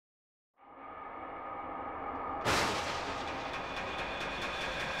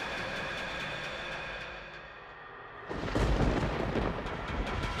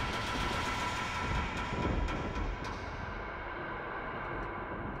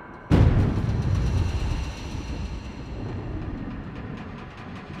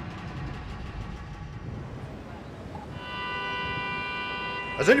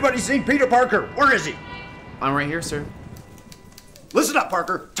Has anybody seen Peter Parker? Where is he? I'm right here, sir. Listen up,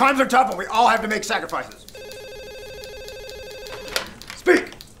 Parker. Times are tough and we all have to make sacrifices.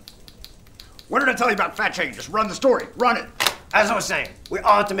 Speak! What did I tell you about fat change? Just run the story. Run it. As I was saying, we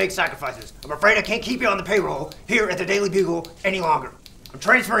all have to make sacrifices. I'm afraid I can't keep you on the payroll here at the Daily Bugle any longer. I'm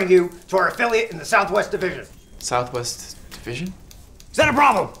transferring you to our affiliate in the Southwest Division. Southwest Division? Is that a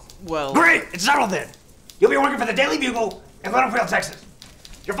problem? Well... Great! It's settled then. You'll be working for the Daily Bugle in Littlefield, Texas.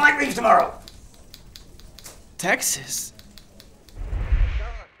 Your flight leaves tomorrow. Texas?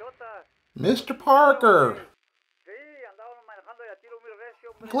 Mr. Parker!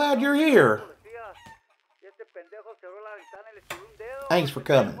 Glad you're here. Thanks for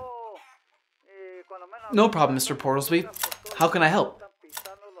coming. No problem, Mr. Portlesby. How can I help?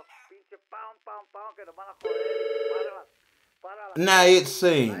 Now it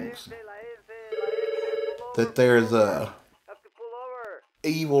seems that there's a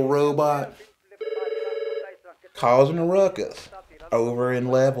evil robot causing a ruckus over in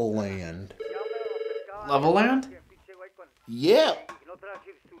Levelland. Levelland? Yep.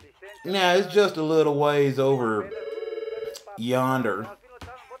 Now it's just a little ways over yonder.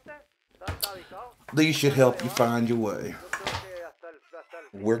 These should help you find your way.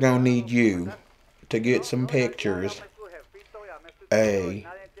 We're gonna need you to get some pictures. A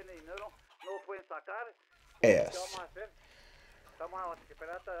S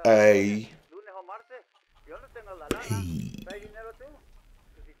A P.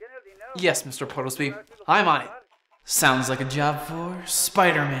 Yes, Mr. Portlesby. I'm on it. Sounds like a job for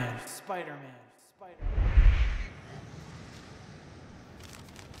Spiderman.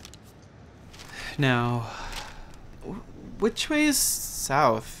 Now, which way is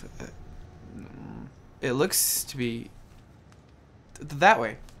south? It looks to be that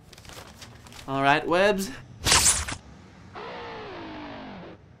way. All right, Webbs.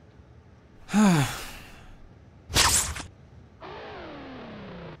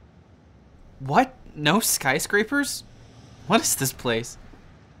 What? No skyscrapers? What is this place?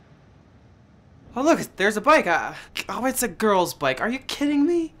 Oh look, there's a bike. Oh, it's a girl's bike. Are you kidding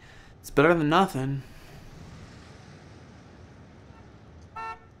me? It's better than nothing.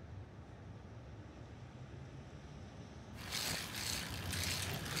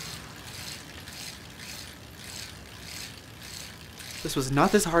 This was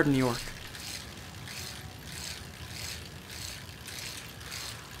not this hard in New York.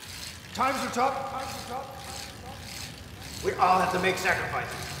 Times are tough. We all have to make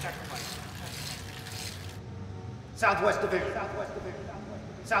sacrifices. Southwest Division.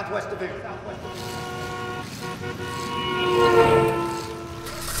 Southwest Division.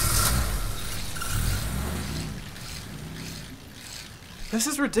 This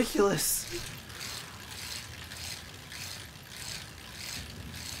is ridiculous.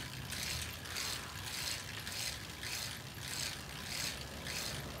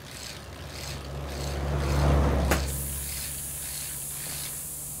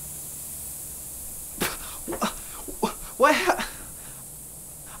 What?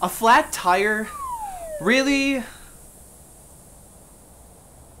 A flat tire? Really?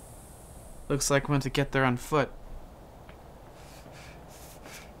 Looks like I went to get there on foot.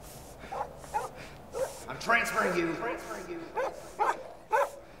 I'm transferring you.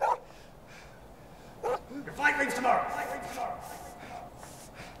 Your flight leaves tomorrow.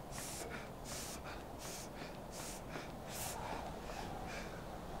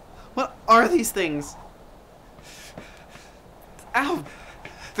 What are these things? Ow!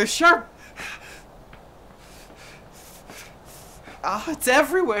 They're sharp! Ah, it's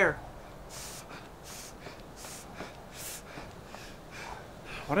everywhere!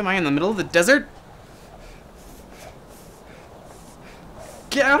 What am I, in the middle of the desert?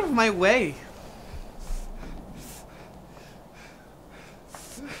 Get out of my way!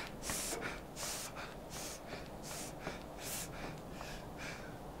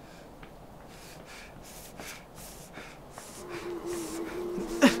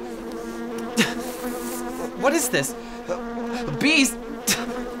 What is this? Bees?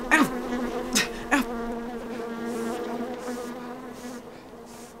 Ow! Ow!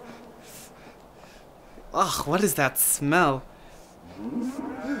 Ugh, what is that smell?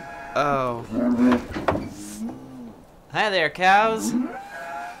 Oh. Hi there, cows.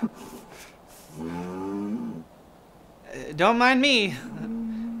 Don't mind me.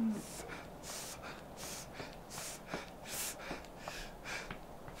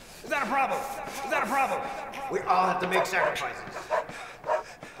 Is that a problem? Is that a problem? We all have to make sacrifices.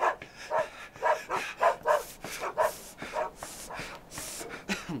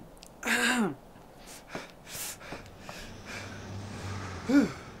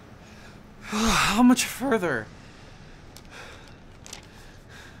 How much further?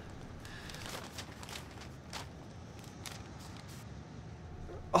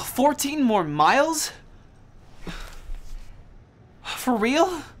 14 more miles? For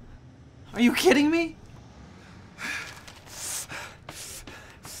real? Are you kidding me?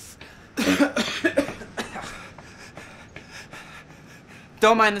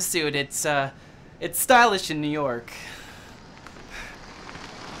 Don't mind the suit. It's stylish in New York.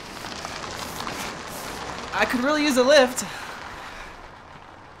 I could really use a lift.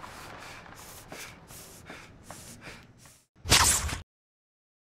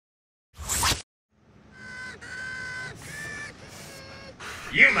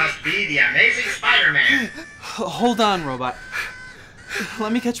 You must be the amazing Spiderman. Hold on, robot.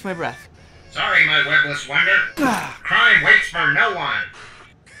 Let me catch my breath. Sorry, my webless wonder. Crime waits for no one.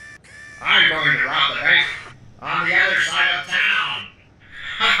 I'm going to rob the bank on the other side of town.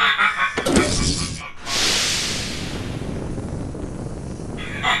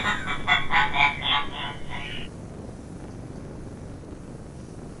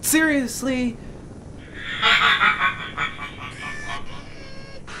 Seriously?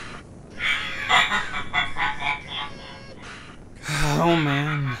 Oh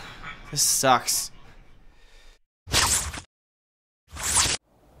man, this sucks.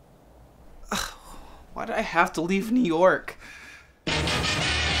 Why did I have to leave New York? Spiderman,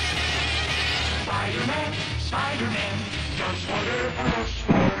 Spiderman, does wonderful